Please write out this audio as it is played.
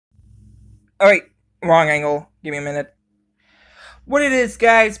Alright, wrong angle. Give me a minute. What it is,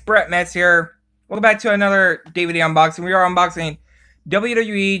 guys? Brett Metz here. Welcome back to another DVD unboxing. We are unboxing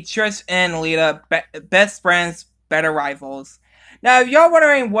WWE Trish and Lita, Best Friends, Better Rivals. Now, if y'all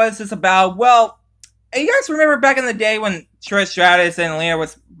wondering what is this about, well, you guys remember back in the day when Trish Stratus and Lita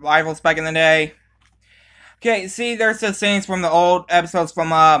was rivals back in the day? Okay, see, there's the scenes from the old episodes from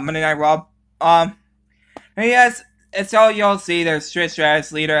Monday Night Raw. And yes, it's all y'all see. There's Trish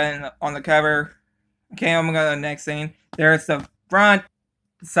Stratus, Lita on the cover. Okay, I'm gonna go to the next scene. There's the front,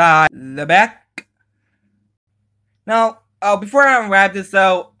 side, the back. Now, before I unwrap this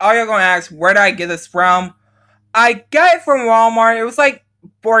though, all you're gonna ask, where did I get this from? I got it from Walmart. It was like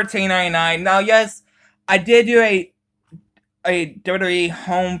 $14.99. Now, yes, I did do a WWE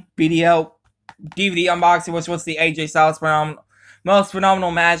home video DVD unboxing, which was the AJ Styles most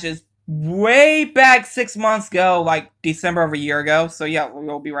phenomenal matches way back 6 months ago, like December of a year ago. So yeah,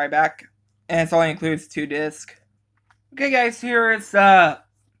 we'll be right back. And it only includes 2 discs. Okay, guys, here is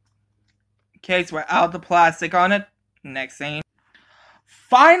case without the plastic on it. Next scene.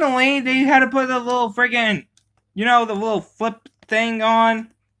 Finally, they had to put the little friggin', the little flip thing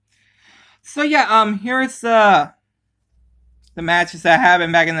on. So yeah, here's the matches that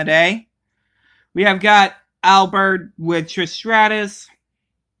happened back in the day. We have got Albert with Trish Stratus.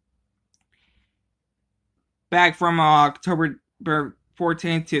 Back from October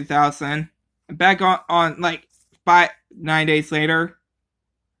 14th, 2000. Back on like 9 days later.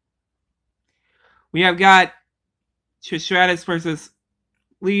 We have got Trish Stratus versus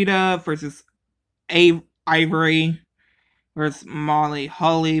Lita versus Ivory versus Molly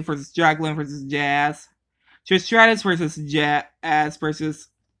Holly versus Jacqueline versus Jazz. Trish Stratus versus Jazz versus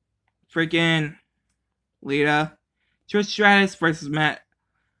freaking Lita. Trish Stratus versus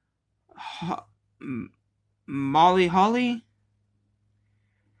Molly Holly.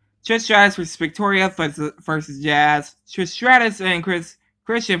 Trish Stratus versus Victoria versus Jazz. Trish Stratus and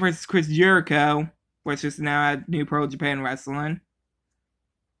Christian versus Chris Jericho, which is now at New Pro Japan Wrestling.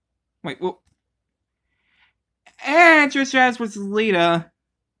 Wait, whoa. And Trish Stratus versus Lita.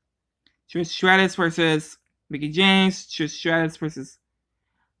 Trish Stratus versus Mickie James. Trish Stratus versus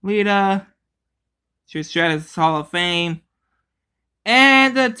Lita. Trish Stratus Hall of Fame.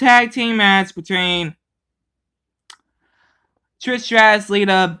 And the tag team match between Trish Stratus,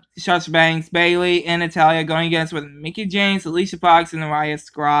 Lita, Sasha Banks, Bayley, and Natalya going against with Mickie James, Alicia Fox, and the Riot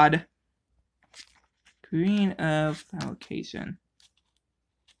Squad. Queen of Allocation.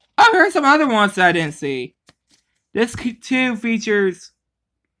 Oh, here's some other ones that I didn't see. This too features.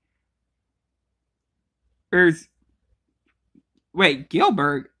 Wait,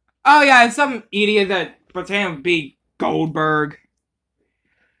 Gilbert? Oh yeah, some idiot that pretended to be Goldberg.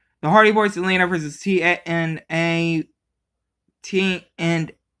 The Hardy Boys and Lita versus TNA.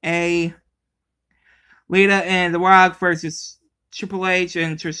 Lita and The Rock versus Triple H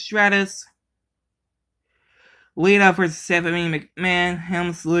and Trish Stratus. Lita versus Stephanie McMahon,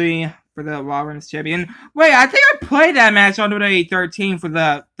 Helmsley for the Raw Women's Champion. Wait, I think I played that match on WWE 13 for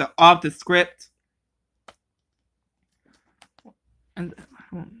the off the script. And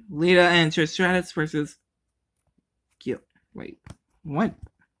Lita and Trish Stratus versus Gil. Wait, what?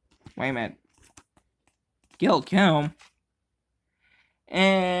 Wait a minute. Gil Kim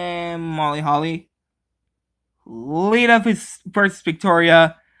and Molly Holly. Lita versus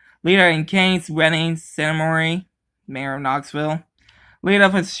Victoria. Lita and Kane's wedding ceremony. Mayor of Knoxville. Lita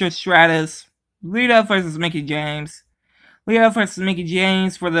versus Trish Stratus. Lita versus Mickie James. Lita versus Mickie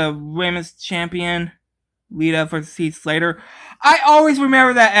James for the Women's Champion. Lita versus Heath Slater. I always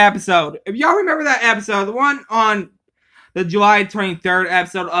remember that episode. If y'all remember that episode, the one on the July 23rd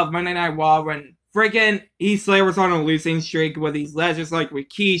episode of Monday Night Raw when freaking Heath Slater was on a losing streak with these legends like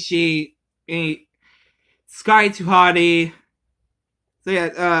Rikishi, Sky Tuhati. So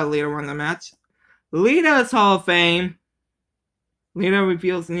yeah, Lita won the match. Lita's Hall of Fame. Lita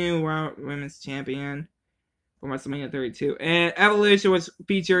reveals new Women's Champion for WrestleMania 32. And Evolution, which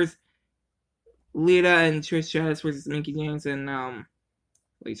features Lita and Trish Stratus versus Mickie James and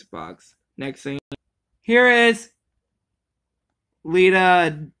Alicia Fox. Next thing. Here is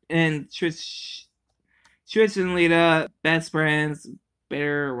Lita and Trish and Lita, best friends,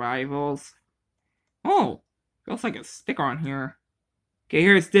 better rivals. Oh, feels like a sticker on here. Okay,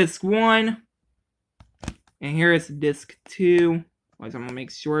 here's disc 1. And here is disc 2. Which I'm gonna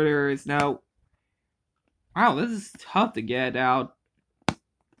make sure there is no. Wow, this is tough to get out.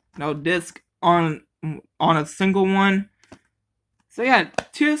 No disc on a single one. So yeah,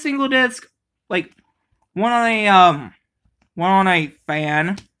 2 single disc, like one on a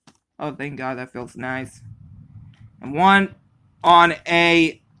fan. Oh, thank God, that feels nice. And one on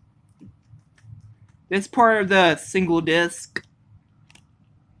a This part of the single disc.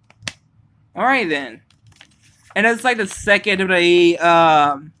 Alright then. And it's like the second WWE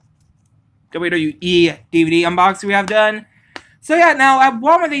DVD unboxing we have done. So yeah, now at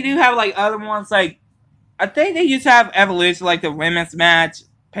Walmart they do have like other ones, like I think they used to have Evolution, like the women's match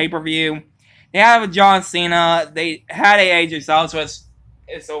pay-per-view. They have a John Cena. They had a AJ Styles, which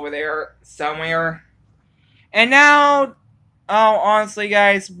is over there somewhere. And now, oh, honestly,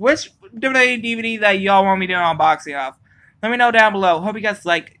 guys, which WWE DVD that y'all want me to do an unboxing of? Let me know down below. Hope you guys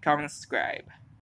like, comment, and subscribe.